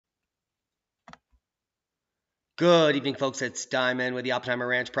Good evening, folks. It's Diamond with the Oppenheimer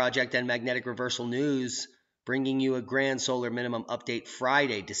Ranch Project and Magnetic Reversal News, bringing you a grand solar minimum update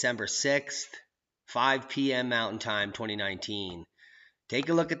Friday, December 6th, 5 p.m. Mountain Time, 2019. Take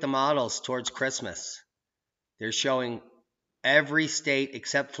a look at the models towards Christmas. They're showing every state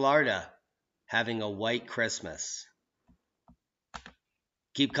except Florida having a white Christmas.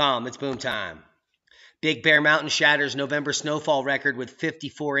 Keep calm. It's boom time. Big Bear Mountain shatters November snowfall record with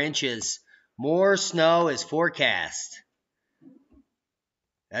 54 inches. More snow is forecast.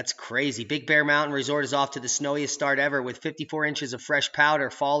 That's crazy. Big Bear Mountain Resort is off to the snowiest start ever with 54 inches of fresh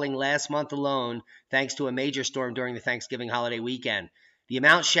powder falling last month alone thanks to a major storm during the Thanksgiving holiday weekend. The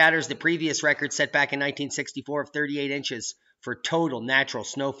amount shatters the previous record set back in 1964 of 38 inches for total natural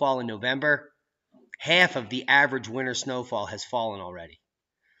snowfall in November. Half of the average winter snowfall has fallen already.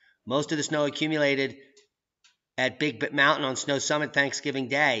 Most of the snow accumulated at Big Mountain on Snow Summit Thanksgiving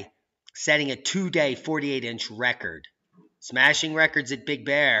Day, setting a two-day 48-inch record. Smashing records at Big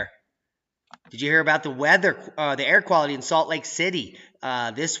Bear. Did you hear about the weather, the air quality in Salt Lake City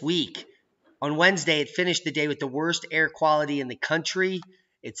this week? On Wednesday, it finished the day with the worst air quality in the country.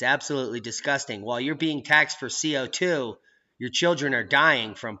 It's absolutely disgusting. While you're being taxed for CO2, your children are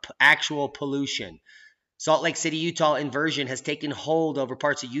dying from actual pollution. Salt Lake City, Utah inversion has taken hold over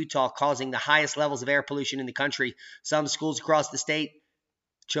parts of Utah, causing the highest levels of air pollution in the country. Some schools across the state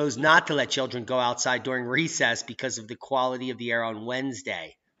chose not to let children go outside during recess because of the quality of the air on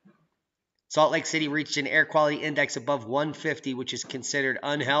Wednesday. Salt Lake City reached an air quality index above 150, which is considered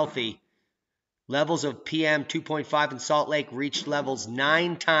unhealthy. Levels of PM 2.5 in Salt Lake reached levels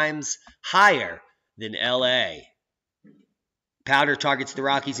 9 times higher than LA. Powder targets the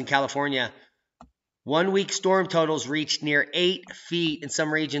Rockies in California. 1 week storm totals reached near 8 feet in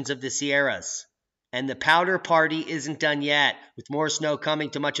some regions of the Sierras. And the powder party isn't done yet, with more snow coming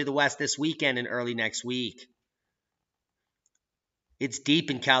to much of the West this weekend and early next week. It's deep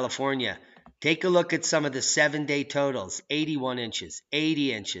in California. Take a look at some of the 7-day totals. 81 inches,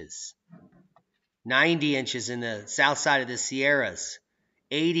 80 inches, 90 inches in the south side of the Sierras,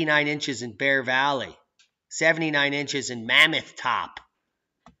 89 inches in Bear Valley, 79 inches in Mammoth Top.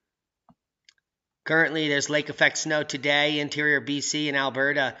 Currently, there's lake effect snow today, interior BC and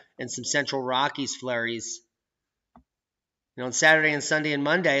Alberta, and some central Rockies flurries. And on Saturday and Sunday and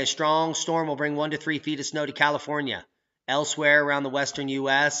Monday, a strong storm will bring 1 to 3 feet of snow to California. Elsewhere around the western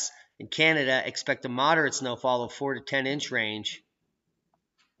U.S. and Canada, expect a moderate snowfall of 4 to 10 inch range.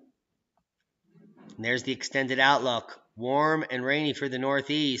 And there's the extended outlook. Warm and rainy for the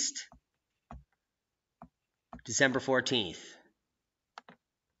Northeast. December 14th.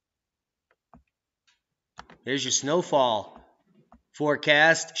 There's your snowfall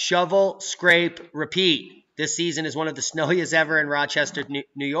forecast. Shovel, scrape, repeat. This season is one of the snowiest ever in Rochester,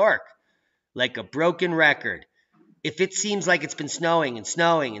 New York. Like a broken record. If it seems like it's been snowing and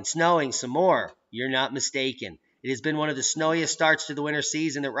snowing and snowing some more, you're not mistaken. It has been one of the snowiest starts to the winter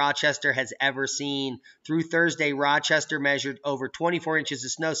season that Rochester has ever seen. Through Thursday, Rochester measured over 24 inches of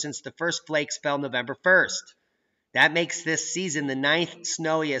snow since the first flakes fell November 1st. That makes this season the 9th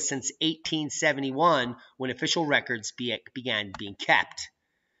snowiest since 1871, when official records began being kept.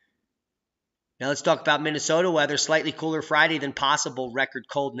 Now let's talk about Minnesota weather. Slightly cooler Friday than possible. Record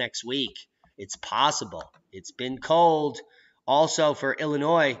cold next week. It's possible. It's been cold. Also for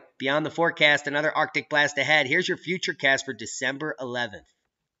Illinois, beyond the forecast, another Arctic blast ahead. Here's your futurecast for December 11th.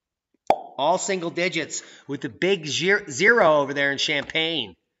 All single digits with a big zero over there in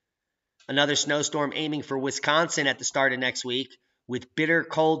Champaign. Another snowstorm aiming for Wisconsin at the start of next week, with bitter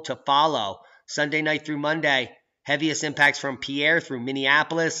cold to follow. Sunday night through Monday, heaviest impacts from Pierre through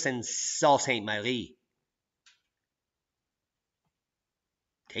Minneapolis and Sault Ste. Marie.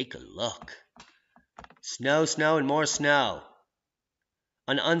 Take a look. Snow, snow, and more snow.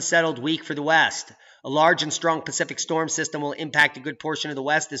 An unsettled week for the West. A large and strong Pacific storm system will impact a good portion of the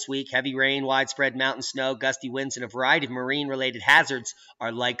West this week. Heavy rain, widespread mountain snow, gusty winds, and a variety of marine-related hazards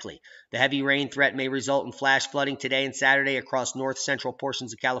are likely. The heavy rain threat may result in flash flooding today and Saturday across north-central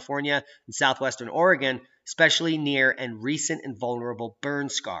portions of California and southwestern Oregon, especially near and recent and vulnerable burn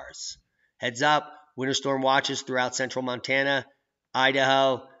scars. Heads up, winter storm watches throughout central Montana,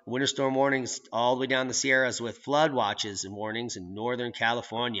 Idaho, winter storm warnings all the way down the Sierras with flood watches and warnings in northern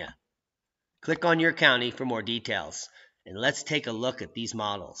California. Click on your county for more details. And let's take a look at these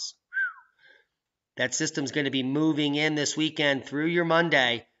models. That system's going to be moving in this weekend through your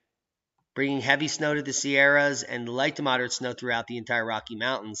Monday, bringing heavy snow to the Sierras and light to moderate snow throughout the entire Rocky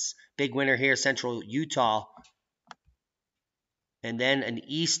Mountains. Big winter here, central Utah. And then an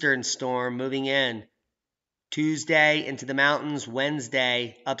eastern storm moving in Tuesday into the mountains,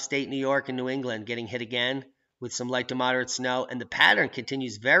 Wednesday, upstate New York and New England getting hit again. with some light to moderate snow, and the pattern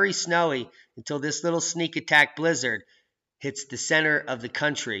continues very snowy until this little sneak attack blizzard hits the center of the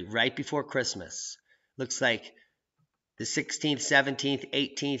country right before Christmas. Looks like the 16th, 17th,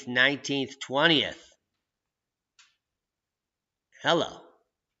 18th, 19th, 20th. Hello.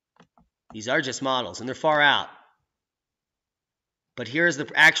 These are just models, and they're far out. But here's the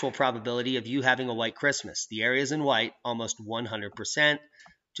actual probability of you having a white Christmas. The area is in white, almost 100%, which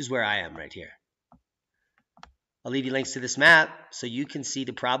is where I am right here. I'll leave you links to this map so you can see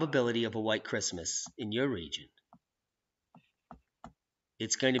the probability of a white Christmas in your region.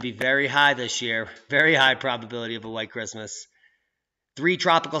 It's going to be very high this year, very high probability of a white Christmas. 3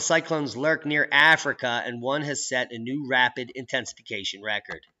 tropical cyclones lurk near Africa, and one has set a new rapid intensification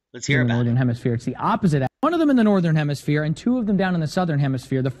record. Let's hear about it. Northern Hemisphere. It's the opposite. One of them in the Northern Hemisphere and 2 of them down in the Southern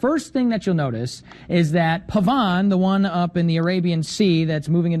Hemisphere. The first thing that you'll notice is that Pavan, the one up in the Arabian Sea that's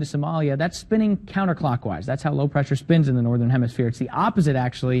moving into Somalia, that's spinning counterclockwise. That's how low pressure spins in the Northern Hemisphere. It's the opposite,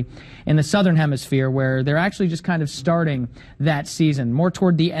 actually, in the Southern Hemisphere, where they're actually just kind of starting that season, more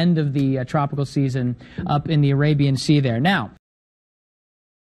toward the end of the tropical season up in the Arabian Sea there. Now,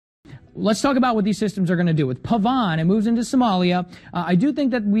 let's talk about what these systems are going to do. With Pavan, it moves into Somalia. I do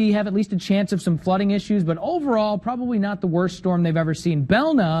think that we have at least a chance of some flooding issues, but overall, probably not the worst storm they've ever seen.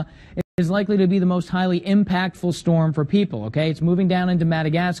 Belna is likely to be the most highly impactful storm for people, okay? It's moving down into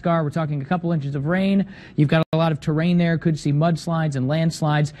Madagascar. We're talking a couple inches of rain. You've got a lot of terrain there. Could see mudslides and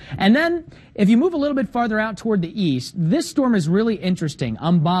landslides. And then, if you move a little bit farther out toward the east, this storm is really interesting.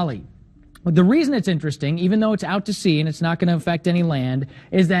 Ambali. The reason it's interesting, even though it's out to sea and it's not going to affect any land,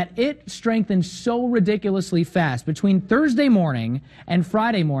 is that it strengthened so ridiculously fast. Between Thursday morning and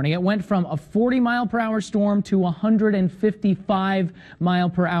Friday morning, it went from a 40-mile-per-hour storm to a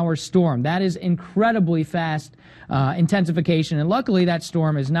 155-mile-per-hour storm. That is incredibly fast intensification, and luckily that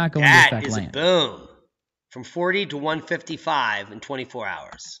storm is not going to affect land. That is a boom. From 40 to 155 in 24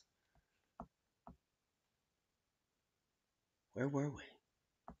 hours. Where were we?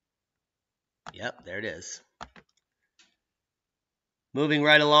 Yep, there it is. Moving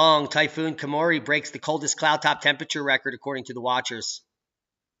right along, Typhoon Kamori breaks the coldest cloud top temperature record according to the watchers.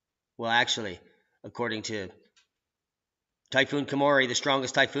 Well, actually, according to Typhoon Kamori, the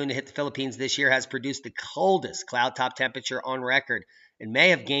strongest typhoon to hit the Philippines this year has produced the coldest cloud top temperature on record and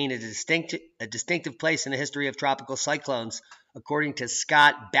may have gained a distinctive place in the history of tropical cyclones, according to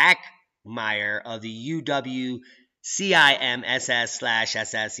Scott Backmeyer of the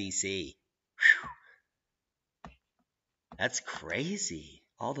UWCIMSS/SSEC. Whew. That's crazy.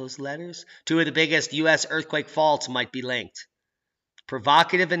 All those letters. 2 of the biggest U.S. earthquake faults might be linked.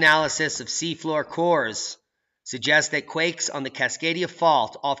 Provocative analysis of seafloor cores suggests that quakes on the Cascadia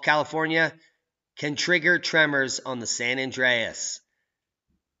Fault off California can trigger tremors on the San Andreas.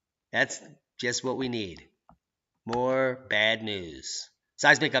 That's just what we need. More bad news.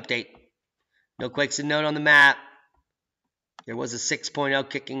 Seismic update. No quakes to note on the map. There was a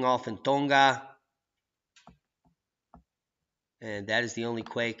 6.0 kicking off in Tonga. And that is the only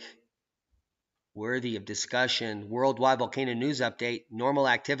quake worthy of discussion. Worldwide volcano news update. Normal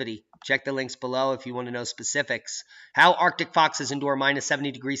activity. Check the links below if you want to know specifics. How Arctic foxes endure minus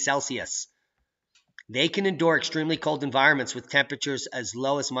 70 degrees Celsius. They can endure extremely cold environments with temperatures as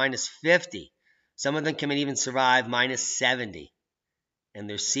low as minus 50. Some of them can even survive minus 70. And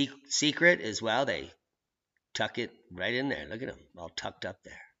their secret is, well, they tuck it right in there. Look at them, all tucked up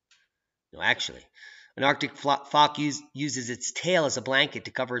there. No, actually, an Arctic fox uses its tail as a blanket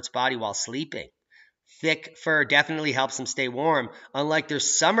to cover its body while sleeping. Thick fur definitely helps them stay warm. Unlike their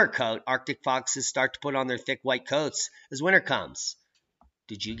summer coat, Arctic foxes start to put on their thick white coats as winter comes.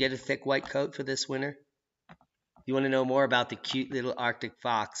 Did you get a thick white coat for this winter? If you want to know more about the cute little Arctic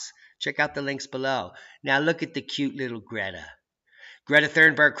fox, check out the links below. Now look at the cute little Greta. Greta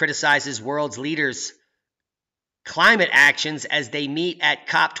Thunberg criticizes world's leaders' climate actions as they meet at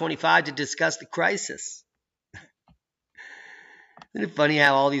COP25 to discuss the crisis. Isn't it funny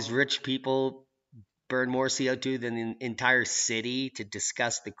how all these rich people burn more CO2 than the entire city to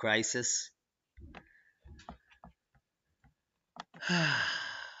discuss the crisis?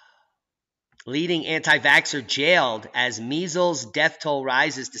 Leading anti-vaxxer jailed as measles death toll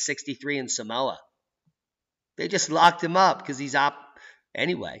rises to 63 in Samoa. They just locked him up because he's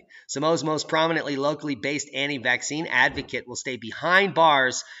Anyway, Samoa's most prominently locally based anti-vaccine advocate will stay behind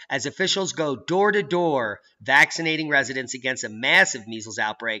bars as officials go door to door vaccinating residents against a massive measles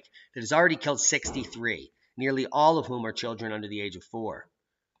outbreak that has already killed 63, nearly all of whom are children under the age of 4.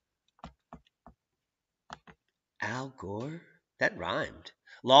 Al Gore? That rhymed.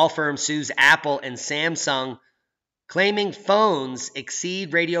 Law firm sues Apple and Samsung claiming phones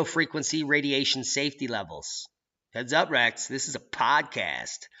exceed radio frequency radiation safety levels. Heads up, Rex, this is a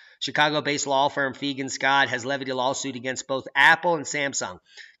podcast. Chicago-based law firm Fegan Scott has levied a lawsuit against both Apple and Samsung,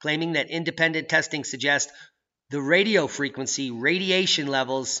 claiming that independent testing suggests the radio frequency radiation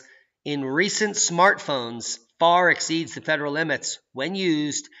levels in recent smartphones far exceeds the federal limits when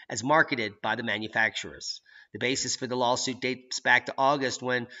used as marketed by the manufacturers. The basis for the lawsuit dates back to August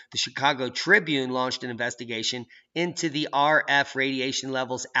when the Chicago Tribune launched an investigation into the RF radiation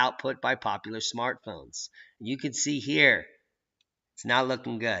levels output by popular smartphones. And you can see here, it's not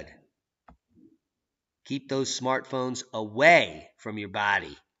looking good. Keep those smartphones away from your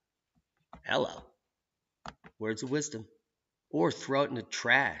body. Hello. Words of wisdom. Or throw it in the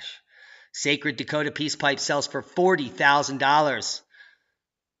trash. Sacred Dakota Peace Pipe sells for $40,000.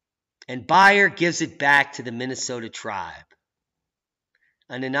 And buyer gives it back to the Minnesota tribe.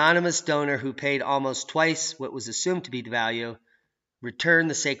 An anonymous donor who paid almost twice what was assumed to be the value returned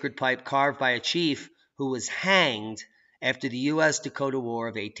the sacred pipe carved by a chief who was hanged after the U.S. Dakota War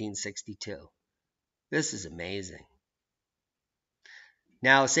of 1862. This is amazing.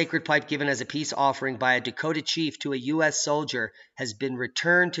 Now, a sacred pipe given as a peace offering by a Dakota chief to a U.S. soldier has been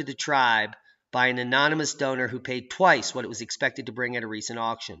returned to the tribe by an anonymous donor who paid twice what it was expected to bring at a recent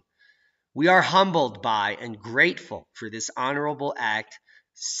auction. We are humbled by and grateful for this honorable act,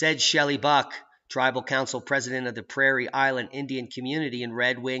 said Shelley Buck, Tribal Council President of the Prairie Island Indian Community in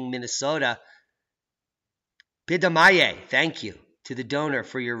Red Wing, Minnesota. Pidamaye, thank you to the donor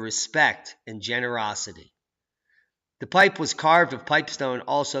for your respect and generosity. The pipe was carved of pipestone,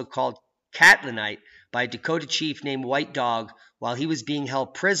 also called catlinite, by a Dakota chief named White Dog while he was being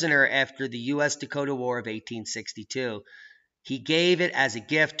held prisoner after the U.S. Dakota War of 1862. He gave it as a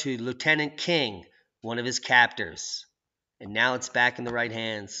gift to Lieutenant King, one of his captors. And now it's back in the right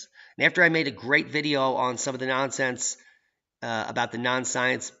hands. And after I made a great video on some of the nonsense about the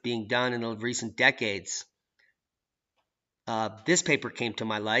non-science being done in the recent decades, this paper came to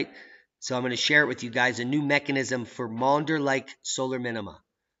my light. So I'm going to share it with you guys, a new mechanism for Maunder-like solar minima.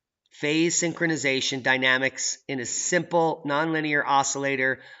 Phase synchronization dynamics in a simple nonlinear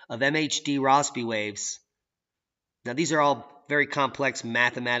oscillator of MHD-Rossby waves. Now, these are all very complex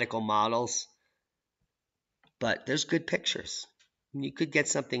mathematical models, but there's good pictures. You could get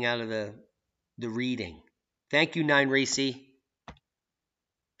something out of the reading. Thank you, Nine Reese,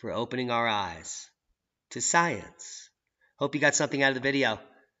 for opening our eyes to science. Hope you got something out of the video.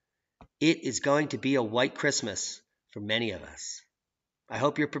 It is going to be a white Christmas for many of us. I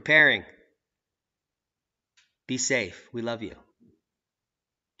hope you're preparing. Be safe. We love you.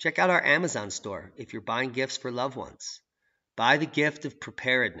 Check out our Amazon store if you're buying gifts for loved ones. Buy the gift of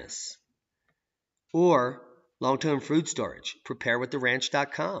preparedness. Or long-term food storage.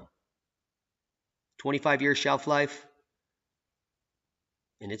 Preparewiththeranch.com. 25-year shelf life.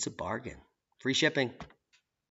 And it's a bargain. Free shipping.